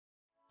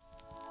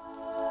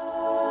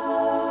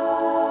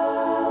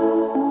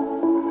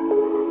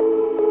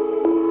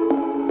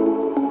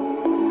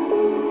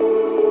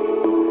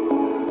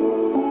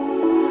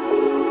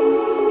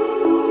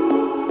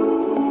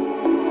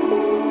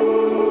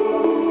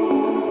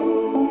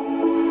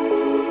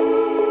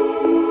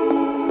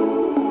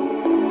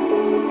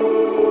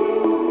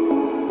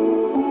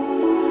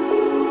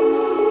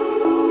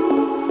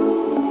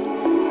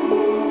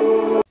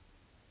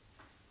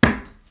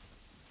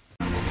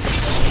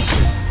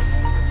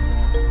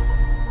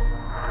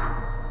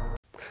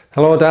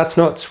Hello Darts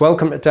Nutz,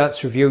 welcome to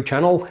Darts Review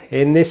channel.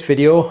 In this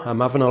video I'm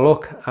having a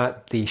look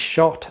at the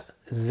Shot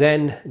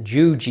ZEN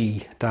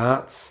JUJI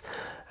darts.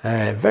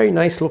 Very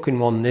nice looking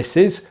one this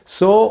is,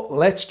 so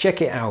let's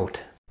check it out.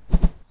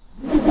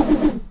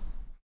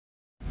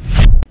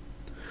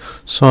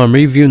 So I'm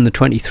reviewing the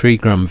 23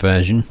 gram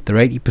version. They're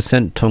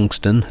 80%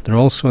 tungsten. They're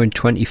also in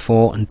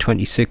 24 and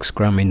 26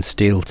 gram in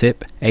steel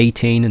tip,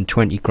 18 and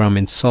 20 gram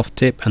in soft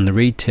tip, and the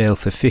retail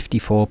for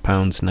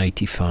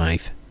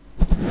 £54.95.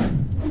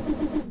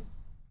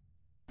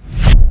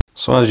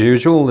 So as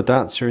usual, the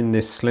darts are in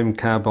this slim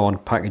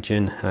cardboard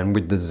packaging, and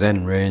with the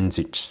ZEN range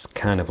it's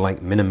kind of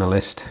like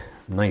minimalist.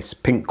 Nice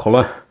pink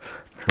colour.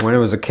 When I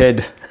was a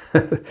kid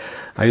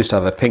I used to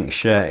have a pink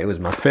shirt. It was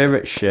my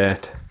favourite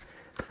shirt,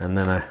 and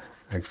then I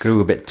grew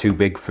a bit too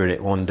big for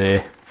it one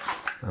day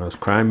and I was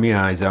crying my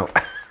eyes out.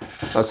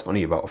 I was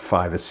only about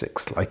 5 or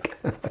 6 like.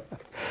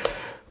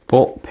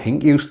 But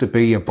pink used to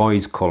be a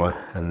boy's colour,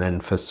 and then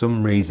for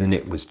some reason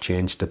it was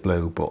changed to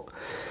blue, but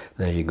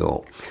there you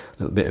go,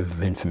 a little bit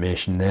of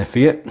information there for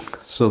you.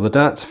 So the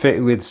dart's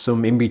fitted with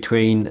some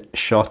in-between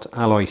shot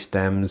alloy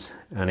stems,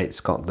 and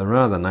it's got the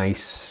rather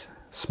nice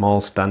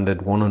small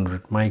standard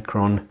 100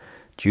 micron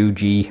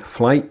JUJI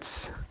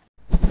flights.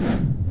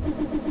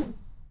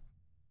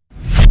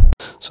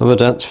 So the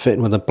dart's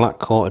fitted with a black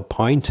coated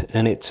point,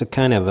 and it's a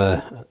kind of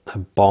a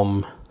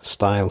bomb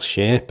style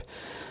shape.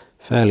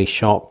 Fairly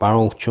short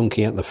barrel,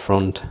 chunky at the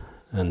front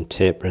and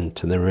tapering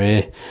to the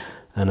rear.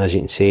 And as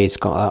you can see, it's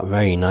got that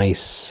very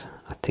nice,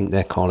 I think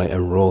they call it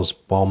a rose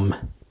bomb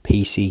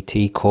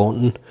PCT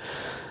coating.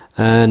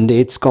 And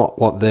it's got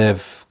what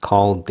they've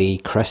called the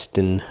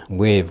Creston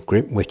wave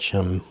grip, which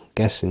I'm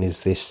guessing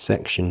is this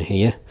section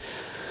here.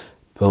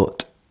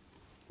 But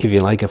if you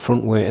like a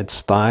front weighted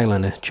style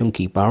and a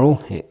chunky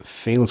barrel, it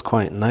feels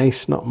quite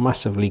nice, not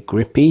massively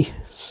grippy,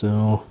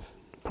 so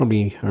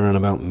probably around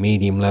about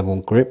medium level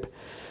grip.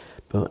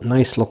 But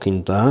nice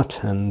looking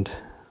dart, and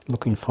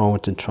looking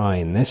forward to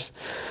trying this.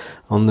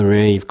 On the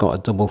rear you've got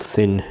a double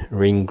thin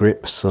ring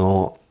grip,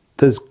 so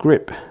there's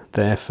grip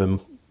there for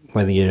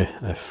whether you're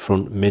a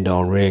front, mid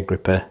or rear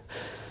gripper,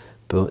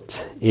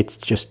 but it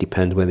just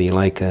depends whether you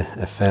like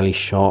a fairly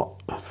short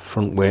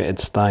front weighted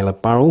style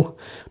of barrel.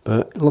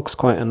 But it looks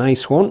quite a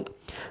nice one.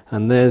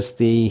 And there's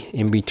the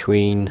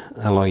in-between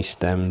alloy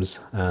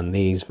stems and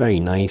these very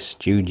nice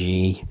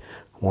JUJI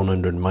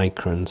 100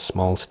 micron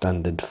small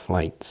standard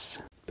flights.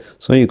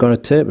 So you've got a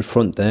tapered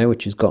front there,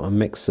 which has got a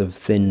mix of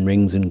thin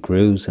rings and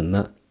grooves, and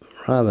that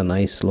rather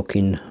nice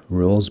looking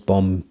rose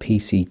bomb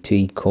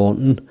PCT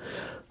coating.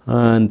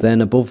 And then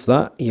above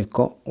that you've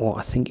got what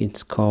I think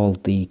it's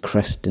called the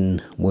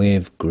Creston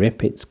wave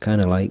grip. It's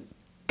kind of like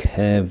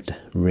curved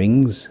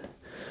rings,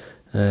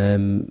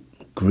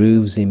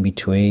 grooves in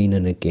between,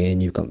 and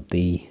again you've got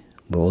the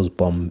rose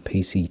bomb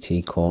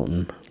PCT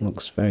coating.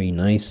 Looks very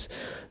nice,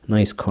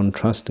 nice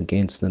contrast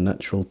against the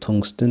natural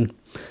tungsten.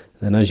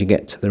 Then as you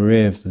get to the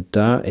rear of the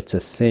dart, it's a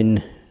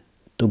thin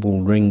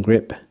double ring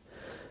grip,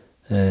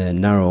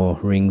 narrow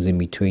rings in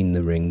between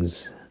the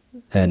rings,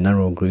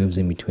 narrow grooves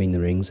in between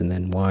the rings, and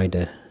then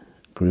wider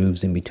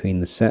grooves in between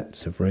the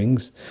sets of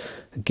rings.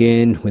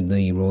 Again with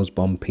the rose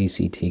bomb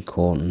PCT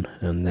coating,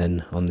 and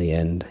then on the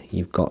end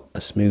you've got a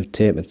smooth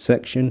tapered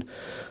section.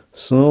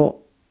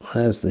 So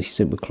there's the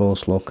super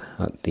close look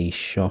at the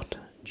Shot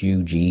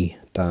JUJI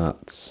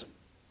darts.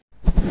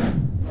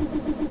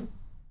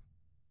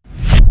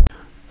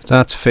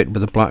 That's fit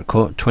with a black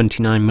coat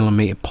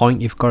 29mm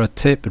point. You've got a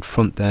tapered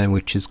front there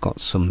which has got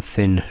some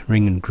thin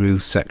ring and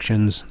groove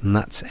sections, and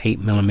that's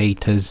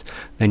 8mm.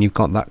 Then you've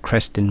got that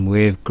Creston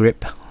wave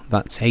grip,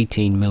 that's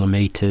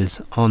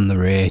 18mm. On the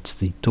rear it's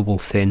the double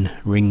thin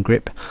ring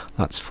grip,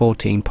 that's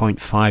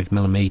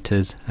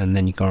 14.5mm, and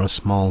then you've got a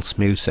small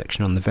smooth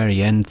section on the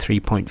very end,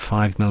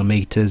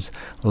 3.5mm,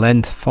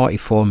 length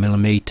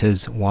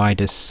 44mm,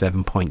 widest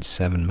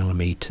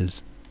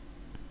 7.7mm.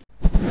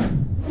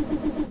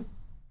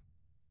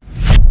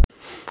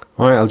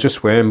 Alright, I'll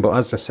just weigh them, but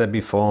as I said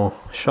before,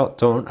 Shot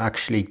don't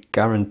actually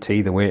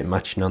guarantee the weight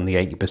matching on the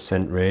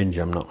 80% range.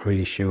 I'm not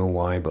really sure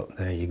why, but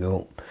there you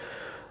go.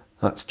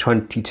 That's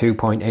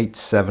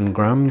 22.87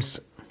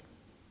 grams.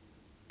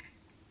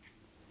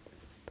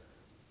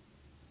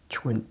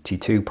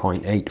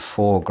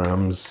 22.84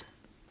 grams.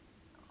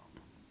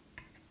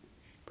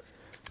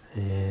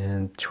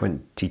 And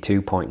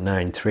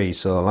 22.93.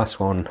 So the last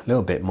one, a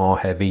little bit more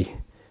heavy,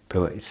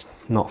 but it's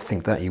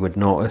nothing that you would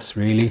notice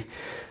really.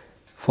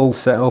 Full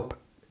setup,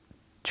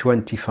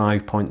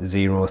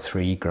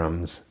 25.03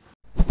 grams.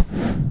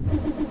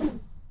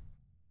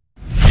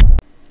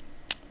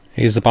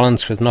 Here's the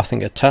balance with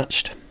nothing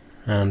attached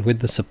and with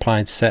the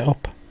supplied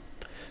setup.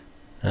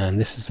 And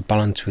this is the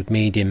balance with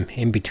medium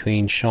in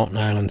between short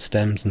nylon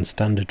stems and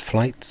standard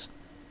flights.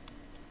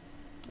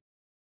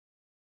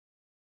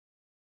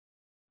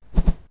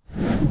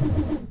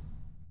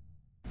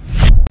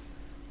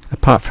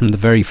 Apart from the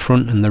very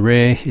front and the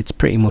rear, it's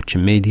pretty much a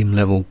medium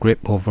level grip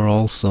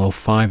overall, so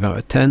 5 out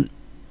of 10.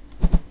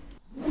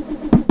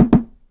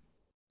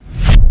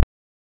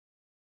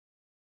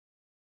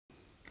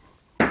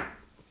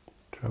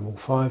 Treble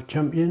 5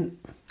 champion.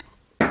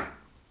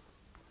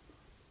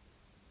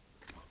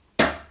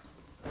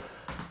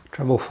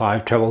 Treble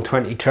 5, treble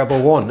 20, treble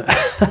 1.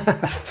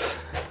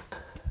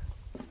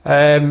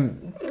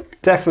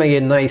 Definitely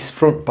a nice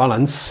front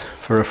balance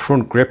for a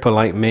front gripper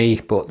like me,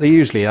 but they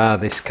usually are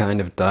this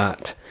kind of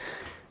dart.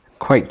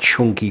 Quite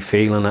chunky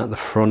feeling at the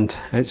front.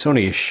 It's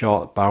only a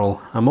short barrel.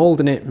 I'm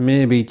holding it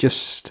maybe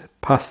just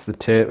past the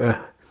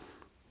taper,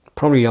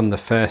 probably on the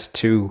first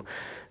two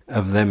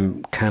of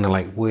them kind of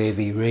like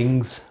wavy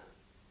rings.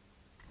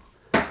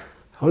 I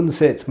wouldn't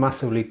say it's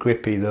massively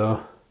grippy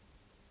though.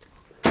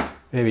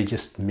 Maybe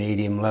just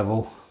medium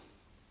level.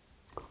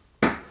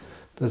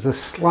 There's a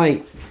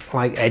slight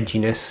like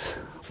edginess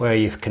where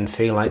you can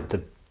feel like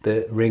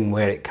the ring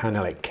where it kind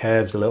of like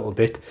curves a little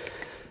bit,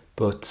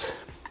 but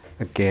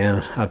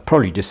again I'd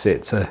probably just say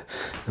it's a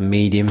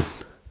medium,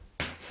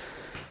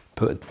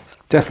 but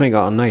definitely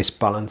got a nice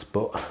balance,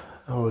 but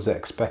I was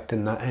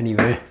expecting that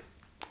anyway.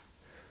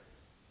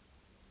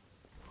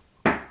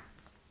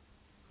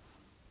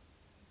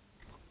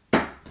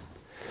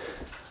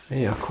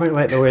 Yeah, I quite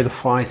like the way they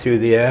fly through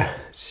the air.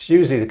 It's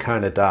usually the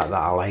kind of dart that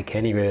I like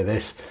anyway,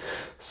 this.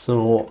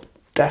 So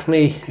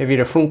definitely if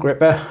you're a front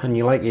gripper and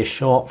you like your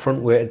short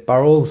front weighted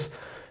barrels,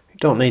 you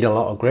don't need a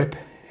lot of grip.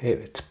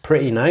 It's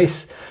pretty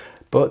nice,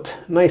 but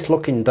nice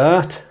looking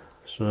dart.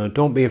 So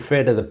don't be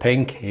afraid of the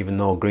pink, even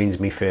though green's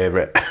my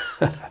favourite.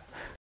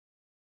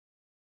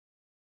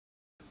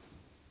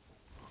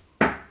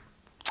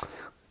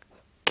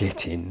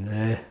 Get in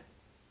there.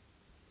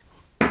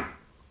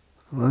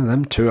 Well,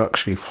 them two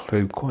actually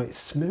flew quite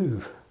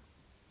smooth.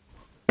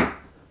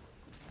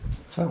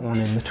 Is that one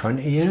in the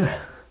 20?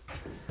 Yeah.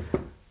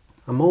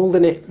 I'm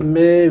holding it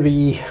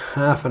maybe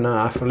half and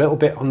half, a little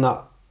bit on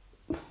that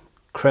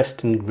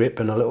crest and grip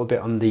and a little bit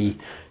on the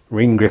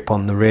ring grip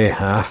on the rear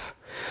half.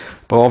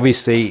 But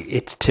obviously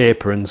it's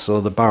tapering, so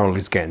the barrel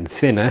is getting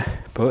thinner,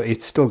 but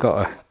it's still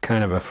got a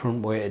kind of a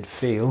front weighted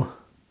feel.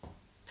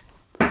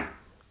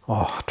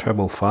 Oh,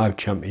 treble 5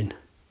 champion.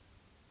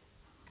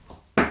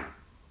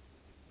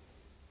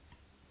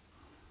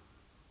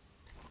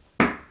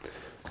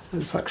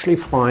 It's actually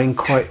flying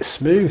quite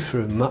smooth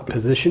from that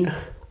position.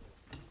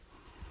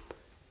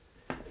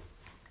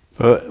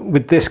 But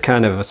with this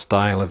kind of a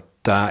style of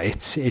dart,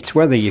 it's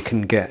whether you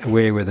can get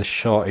away with a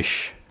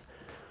shortish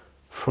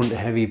front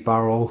heavy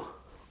barrel.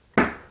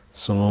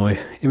 So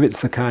if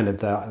it's the kind of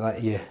dart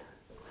that you,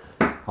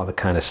 or the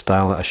kind of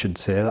style that I should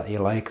say that you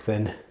like,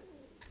 then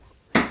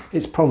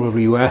it's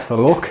probably worth a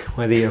look,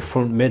 whether you're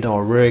front mid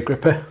or rear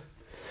gripper.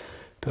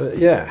 But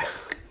yeah,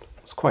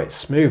 it's quite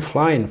smooth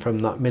flying from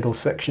that middle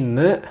section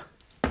there.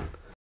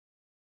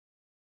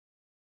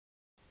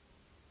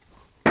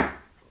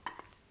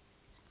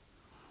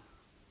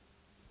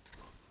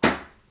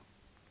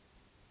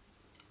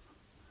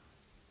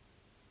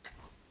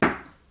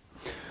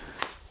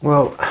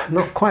 Well,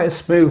 not quite as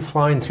smooth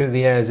flying through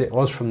the air as it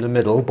was from the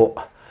middle,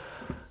 but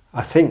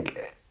I think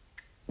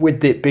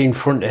with it being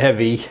front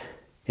heavy,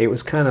 it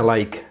was kind of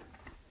like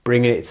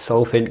bringing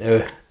itself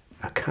into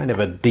a kind of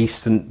a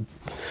decent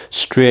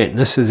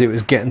straightness as it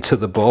was getting to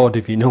the board,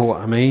 if you know what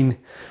I mean.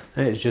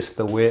 And it's just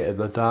the weight of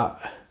the dart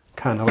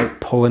kind of like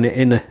pulling it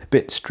in a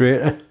bit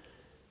straighter.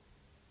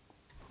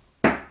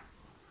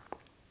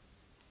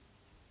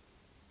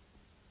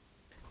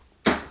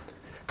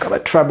 Got a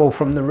treble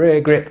from the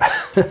rear grip.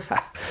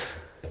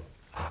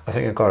 I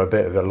think I got a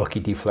bit of a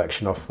lucky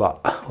deflection off that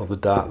other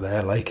dart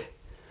there, like.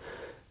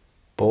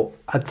 But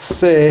I'd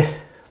say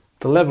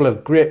the level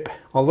of grip,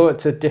 although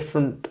it's a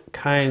different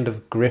kind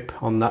of grip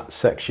on that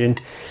section,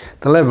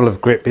 the level of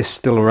grip is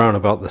still around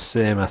about the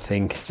same, I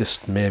think,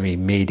 just maybe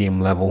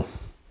medium level.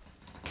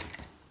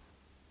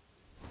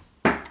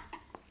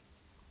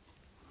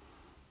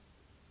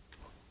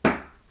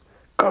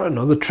 Got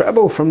another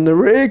treble from the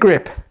rear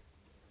grip.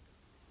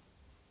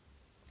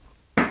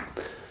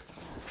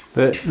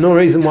 But no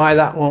reason why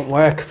that won't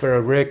work for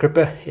a rear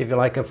gripper if you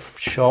like a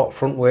short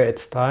front weighted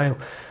style.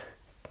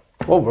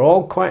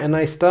 Overall, quite a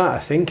nice dart, I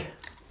think.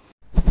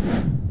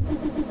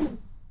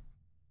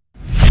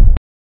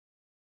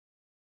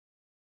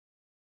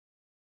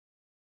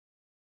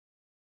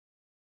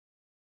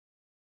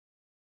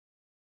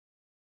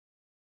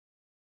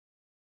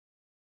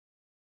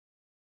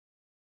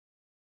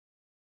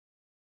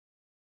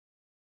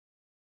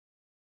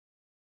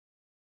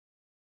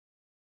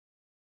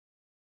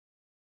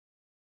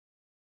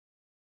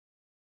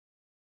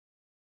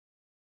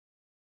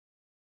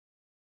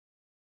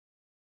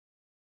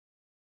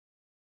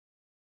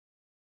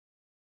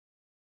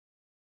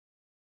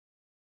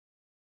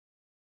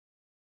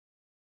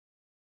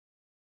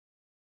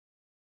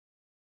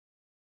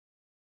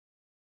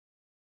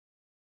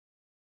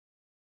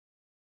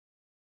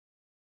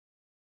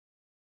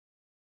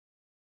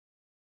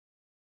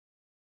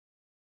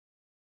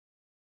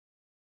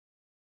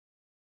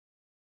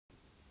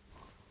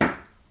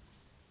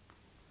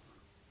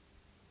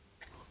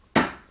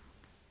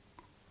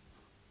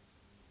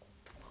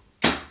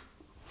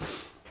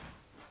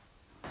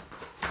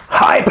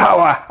 High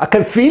power, I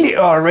can feel it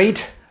all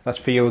right. That's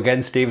for you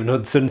again, Stephen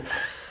Hudson.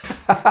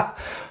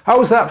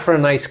 How's that for a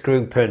nice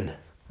grouping?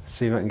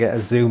 See if I can get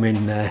a zoom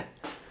in there.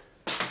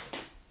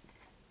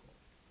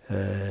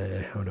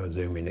 How do I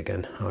zoom in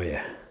again? Oh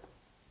yeah.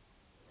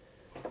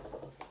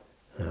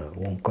 I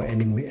won't go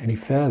any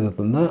further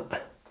than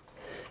that.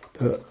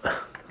 But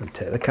I'll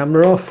take the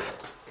camera off.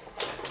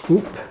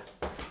 Oop.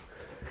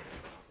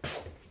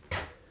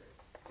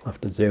 I'll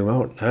have to zoom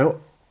out now.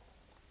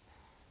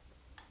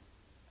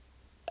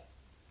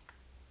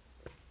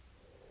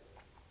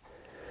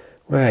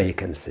 Where you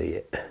can see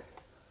it.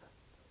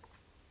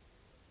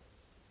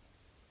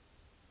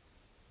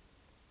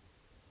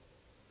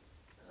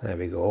 There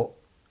we go.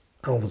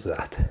 How's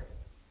that?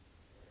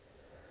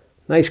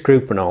 Nice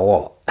grouping or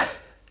what?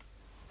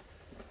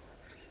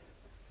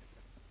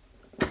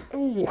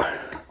 Ooh.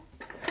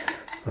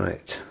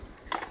 Right,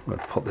 I'm going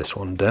to put this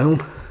one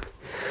down.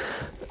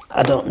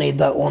 I don't need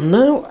that one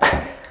now.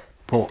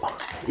 But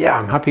yeah,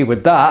 I'm happy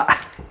with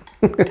that.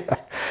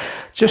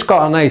 It's just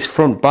got a nice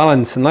front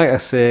balance, and like I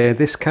say,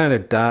 this kind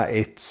of dart,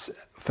 it's,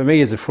 for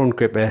me as a front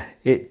gripper,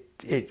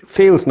 it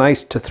feels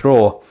nice to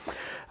throw.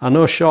 I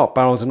know short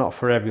barrels are not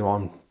for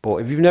everyone, but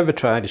if you've never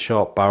tried a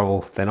short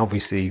barrel, then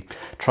obviously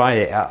try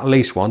it at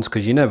least once,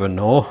 because you never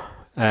know.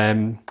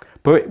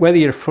 But whether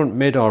you're a front,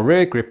 mid or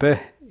rear gripper,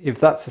 if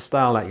that's the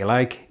style that you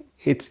like,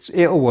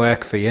 it'll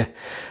work for you.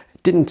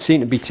 It didn't seem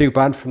to be too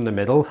bad from the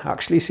middle.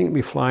 Actually seemed to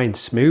be flying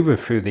smoother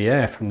through the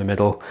air from the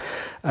middle.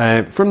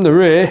 From the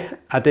rear,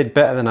 I did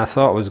better than I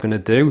thought I was going to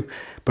do,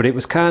 but it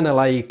was kind of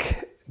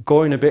like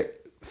going a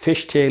bit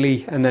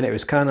fishtaily, and then it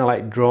was kind of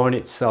like drawing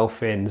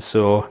itself in,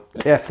 so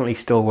definitely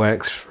still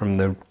works from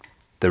the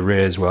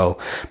rear as well.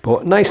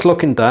 But nice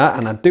looking dart,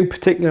 and I do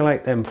particularly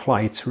like them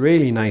flights,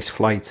 really nice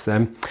flights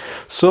them.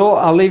 So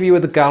I'll leave you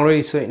with the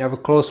gallery so you can have a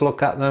close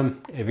look at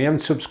them. If you haven't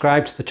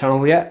subscribed to the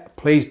channel yet,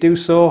 please do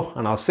so,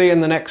 and I'll see you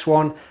in the next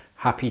one.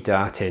 Happy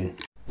darting.